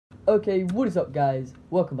Okay, what is up guys?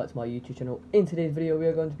 Welcome back to my YouTube channel. In today's video we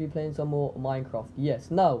are going to be playing some more Minecraft. Yes,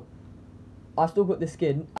 now, I still got this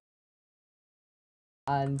skin.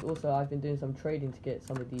 And also I've been doing some trading to get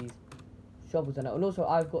some of these shovels and also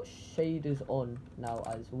I've got shaders on now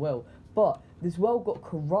as well. But this world got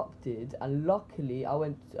corrupted and luckily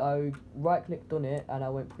I right clicked on it and I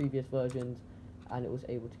went previous versions and it was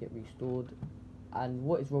able to get restored. And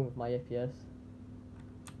what is wrong with my FPS?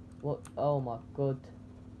 What? Oh my god.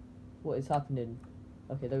 What is happening?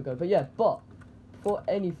 Okay, there we go. But yeah, before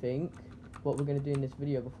anything, what we're going to do in this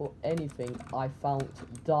video, before anything, I found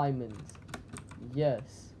diamonds.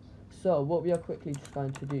 Yes. So, what we are quickly just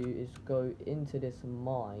going to do is go into this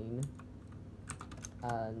mine.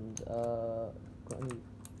 And, I've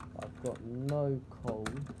got no coal.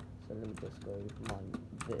 So, let me just go mine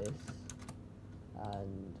this.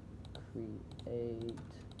 And create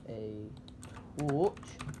a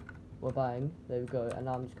torch. Well, bang, there we go, and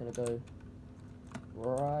now I'm just going to go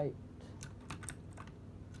right.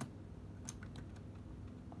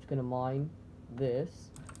 I'm just going to mine this.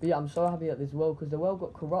 But yeah, I'm so happy at this well, because the well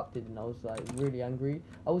got corrupted, and I was, like, really angry.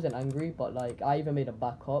 I wasn't angry, but, like, I even made a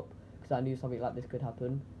backup, because I knew something like this could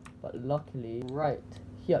happen. But luckily, right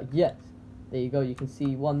here, yes, there you go, you can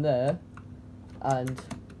see one there. And,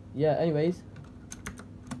 yeah, anyways,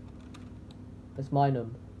 let's mine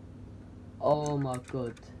them. Oh my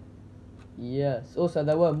god. Yes, also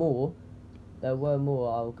there were more,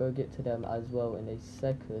 I'll go get to them as well in a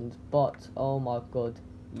second, but oh my god,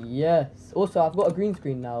 yes. Also I've got a green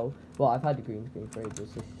screen now. Well, I've had a green screen for ages,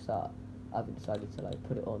 it's just that I haven't decided to like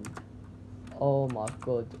put it on. Oh my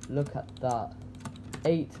god, look at that,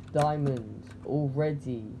 8 diamonds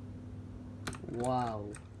already, wow.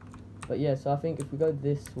 But yeah, so I think if we go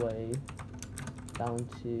this way down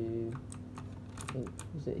to, I think,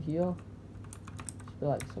 was it here?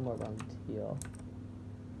 Like somewhere around here.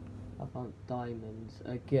 I found diamonds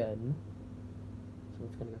again. So I'm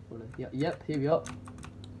just gonna go follow. Yep, here we are.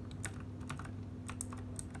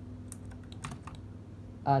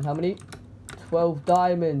 And how many? 12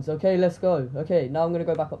 diamonds. Okay, let's go. Okay, now I'm gonna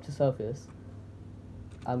go back up to surface.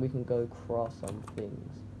 And we can go craft some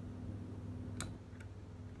things.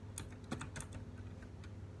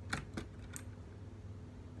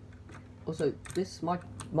 Also, this my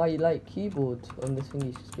like keyboard on this thing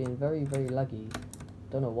is just being very laggy.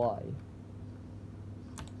 Don't know why.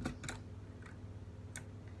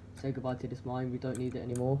 Say goodbye to this mine. We don't need it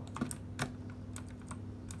anymore.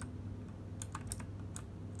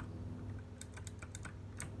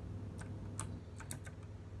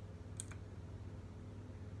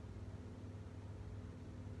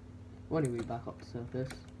 When we back up to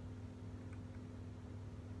surface.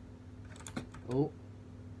 Oh.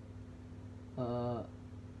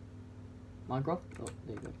 Minecraft? Oh,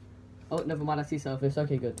 there you go. Oh, never mind, I see surface.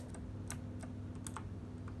 Okay, good.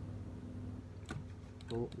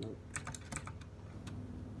 Oh, no.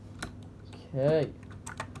 Okay.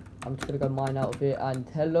 I'm just gonna go mine out of here, and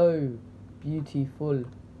hello, beautiful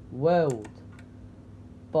world.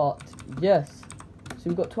 But, yes. So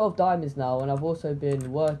we've got 12 diamonds now, and I've also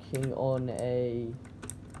been working on is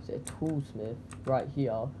it a toolsmith right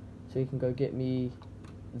here. So you can go get me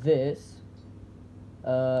this.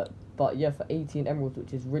 But yeah, for 18 emeralds,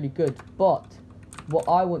 which is really good. But what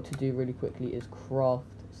I want to do really quickly is craft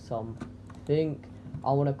something.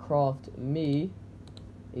 I want to craft me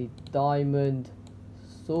a diamond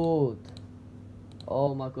sword.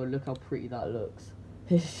 Oh my god, look how pretty that looks.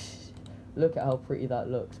 Look at how pretty that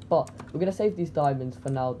looks. But we're going to save these diamonds for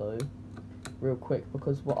now though, real quick,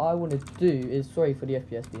 because what I want to do is, sorry for the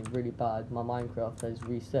FPS being really bad, my Minecraft has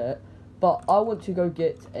reset, but I want to go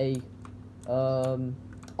get a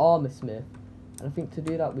armor smith, and I think to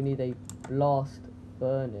do that we need a blast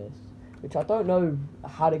furnace, which I don't know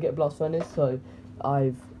how to get a blast furnace, so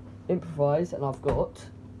I've improvised and I've got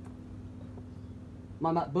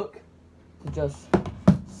my MacBook to just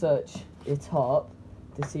search it up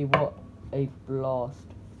to see what a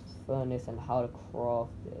blast furnace and how to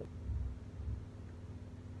craft it.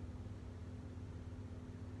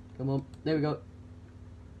 Come on, there we go.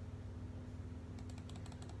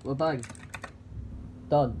 Well, bang.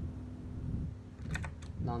 Done.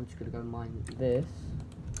 Now I'm just gonna go mine this.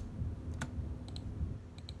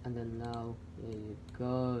 And then now, there you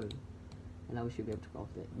go. And now we should be able to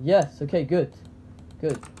craft it. Yes, okay, good.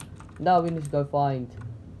 Good. Now we need to go find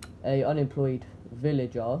a unemployed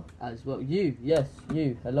villager as well. You, yes,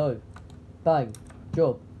 you, hello. Bang.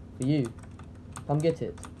 Job for you. Come get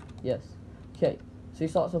it. Yes. Okay. So he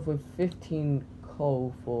starts off with 15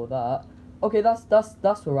 coal for that. Okay, that's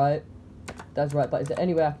alright. That's right, but is there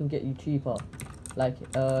any way I can get you cheaper? Like,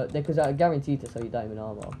 because I guarantee to sell you diamond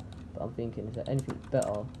armor. But I'm thinking, is there anything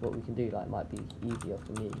better what we can do? Like, might be easier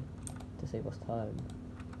for me to save us time.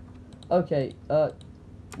 Okay,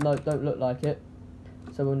 no, don't look like it.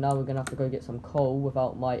 So now we're gonna have to go get some coal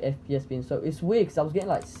without my FPS being so... It's weird because I was getting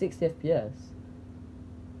like 60 FPS.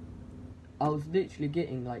 I was literally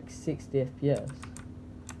getting like 60 FPS.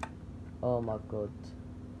 Oh my god.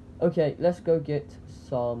 Okay, let's go get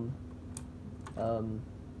some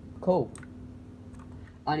coal.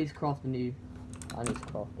 I need to craft a new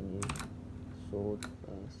sword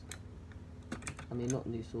first. I mean, not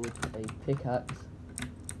new sword, a pickaxe.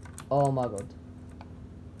 Oh my god.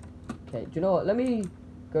 Okay, do you know what? Let me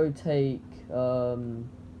go take let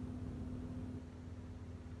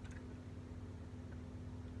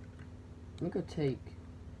me go take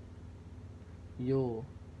your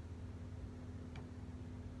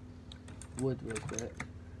wood real quick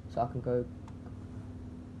so I can go.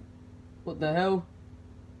 What the hell?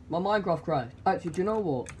 My Minecraft crashed. Actually, do you know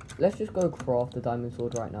what? Let's just go craft the diamond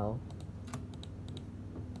sword right now.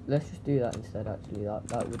 Let's just do that instead. Actually,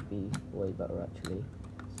 that would be way better actually.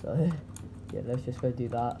 So yeah, let's just go do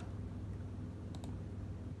that.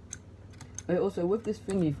 And also with this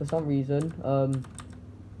thingy, for some reason,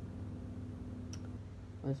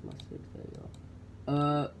 where's my sticks? There you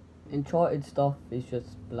are. Enchanted stuff is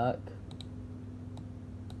just black.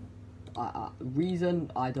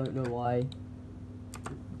 Reason, I don't know why,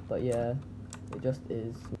 but yeah, it just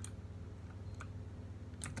is.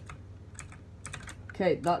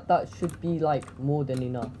 Okay, that should be like more than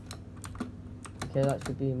enough. Okay, that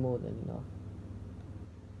should be more than enough.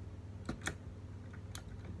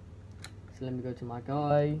 So let me go to my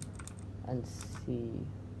guy and see.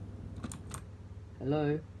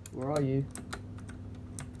 Hello, where are you?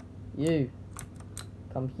 You,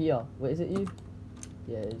 come here. Wait, is it you?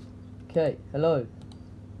 Yeah, it is. Okay, hello.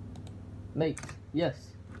 Mate,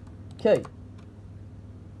 yes. Okay.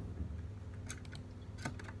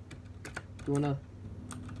 Do you wanna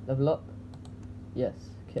level up? Yes,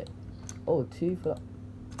 okay. Oh, 2 for that.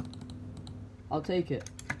 I'll take it.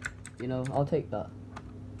 You know, I'll take that.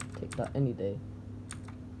 Take that any day.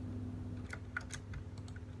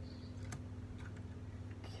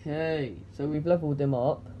 Okay, so we've leveled him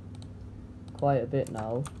up quite a bit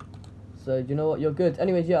now. So, do you know what? You're good.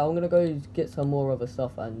 Anyways, yeah, I'm gonna go get some more other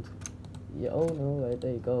stuff and... Yeah, oh no,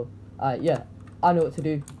 there you go. Alright, yeah, I know what to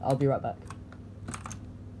do. I'll be right back.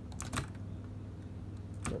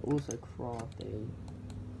 We'll also craft a...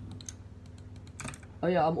 Oh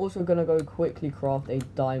yeah, I'm also gonna go quickly craft a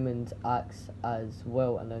diamond axe as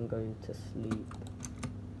well and then go to sleep.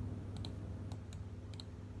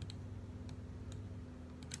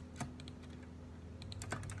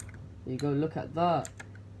 There you go, look at that.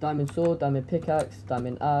 Diamond sword, diamond pickaxe,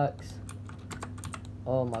 diamond axe.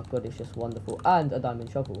 Oh my god, it's just wonderful. And a diamond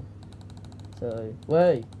shovel. So,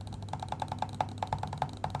 wait.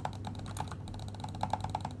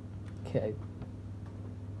 Okay.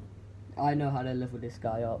 I know how to level this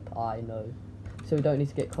guy up, I know. So we don't need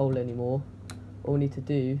to get coal anymore. All we need to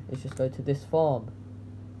do is just go to this farm.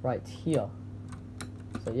 Right here.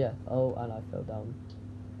 So yeah, oh, and I fell down.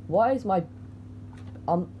 Why is my...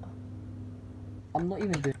 I'm not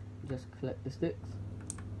even doing... Just collect the sticks.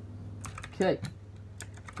 Okay.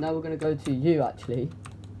 Now we're going to go to you, actually.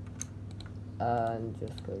 And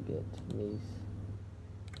just go get me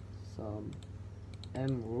some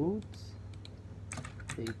emeralds.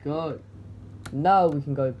 There you go. Now we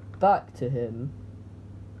can go back to him.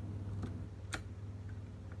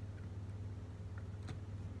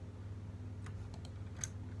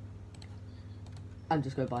 And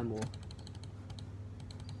just go buy more.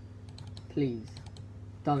 Please.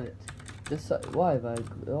 Damn it. Just so, why is there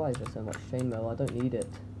so much chainmail? I don't need it.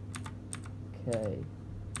 Okay.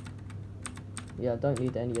 Yeah, I don't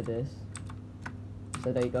need any of this.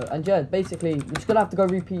 So there you go. And yeah, basically, we're just gonna have to go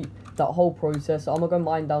repeat that whole process. So I'm gonna go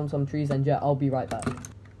mine down some trees and yeah, I'll be right back.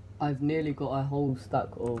 I've nearly got a whole stack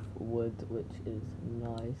of wood, which is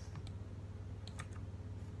nice.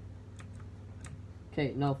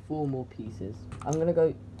 Okay, now 4 more pieces. I'm gonna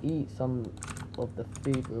go eat some of the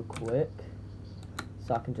food real quick.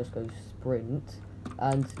 So I can just go sprint.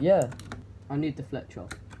 And yeah, I need the Fletcher.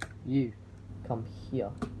 You, come here.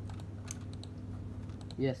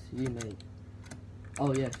 Yes, you mate.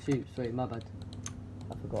 Oh yeah, shoot, sorry, my bad.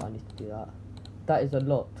 I forgot I need to do that. That is a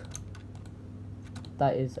lot.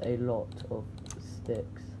 That is a lot of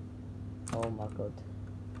sticks. Oh my god.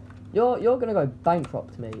 You're gonna go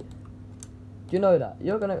bankrupt, mate. Do you know that?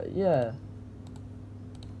 You're gonna, yeah.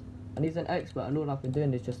 And he's an expert and all I've been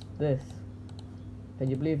doing is just this. Can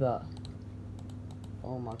you believe that?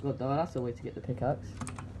 Oh my god, though, that's the way to get the pickaxe.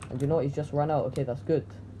 And you know what, he's just run out. Okay, that's good.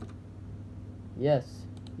 Yes.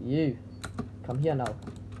 You, come here now.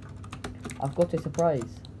 I've got a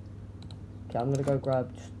surprise. Okay, I'm gonna go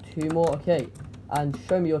grab just 2 more. Okay, and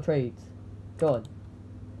show me your trades. Go on.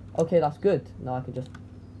 Okay, that's good. Now I can just...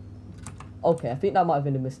 Okay, I think that might have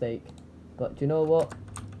been a mistake. But do you know what?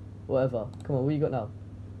 Whatever. Come on, what you got now?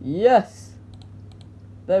 Yes!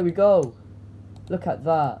 There we go. Look at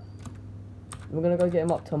that. We're gonna go get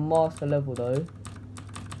him up to master level though.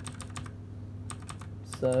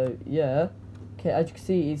 So, yeah. Okay, as you can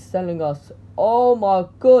see, he's selling us... Oh my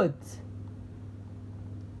god!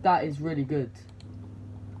 That is really good.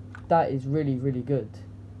 That is really, really good.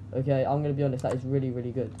 Okay, I'm gonna be honest, that is really,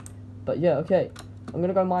 really good. But yeah, okay. I'm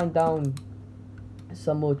gonna go mine down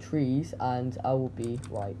some more trees and I will be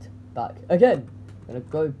right back again. I'm gonna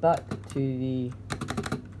go back to the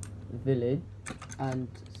village and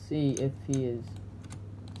see if he is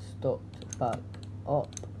stocked back up.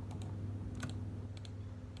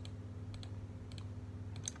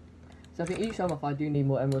 So I think each time if I do need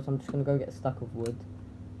more emeralds, I'm just gonna go get a stack of wood,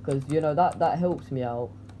 because you know that helps me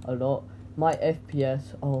out a lot. My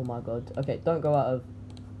FPS, oh my god. Okay, don't go out of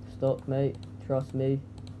stock, mate. Trust me,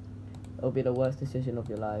 it'll be the worst decision of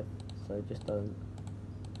your life. So just don't.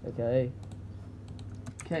 Okay.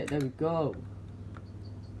 Okay, there we go.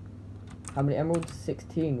 How many emeralds?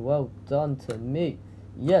 16. Well done to me.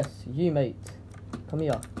 Yes, you mate. Come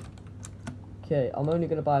here. Okay, I'm only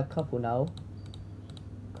gonna buy a couple now,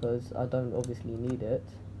 because I don't obviously need it.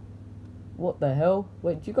 What the hell?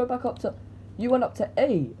 Wait, did you go back up to... You went up to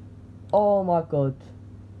 8. Oh my god.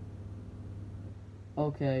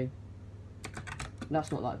 Okay.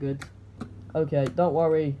 That's not that good. Okay, don't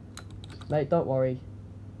worry. Mate, don't worry.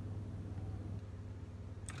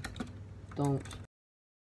 Don't